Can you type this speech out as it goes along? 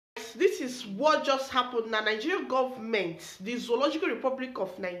guys, this is what just happened. Now, Nigerian government, the Zoological Republic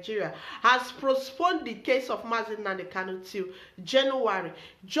of Nigeria, has postponed the case of Mazi Nnamdi till January,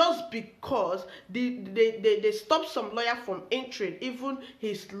 just because they stopped some lawyer from entering, even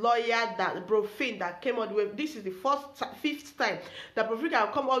his lawyer, that Brofin, that came all the way. This is the fifth time that Brofin can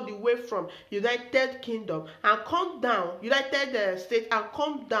come all the way from United Kingdom and come down, United States, and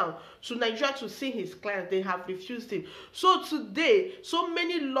come down to Nigeria to see his client. They have refused him. So today, so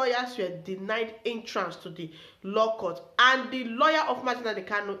many lawyers were denied entrance to the law court, and the lawyer of Mazi Nnamdi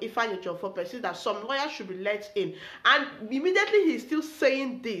Kanu, Ifeanyi Ejiofor, said that some lawyers should be let in, and immediately he's still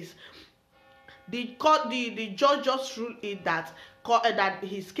saying this. The judge just ruled it that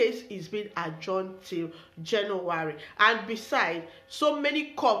his case is being adjourned till January. And besides, so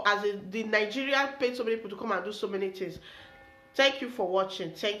many come, as the Nigerian paid so many people to come and do so many things. Thank you for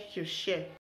watching. Thank you. Share.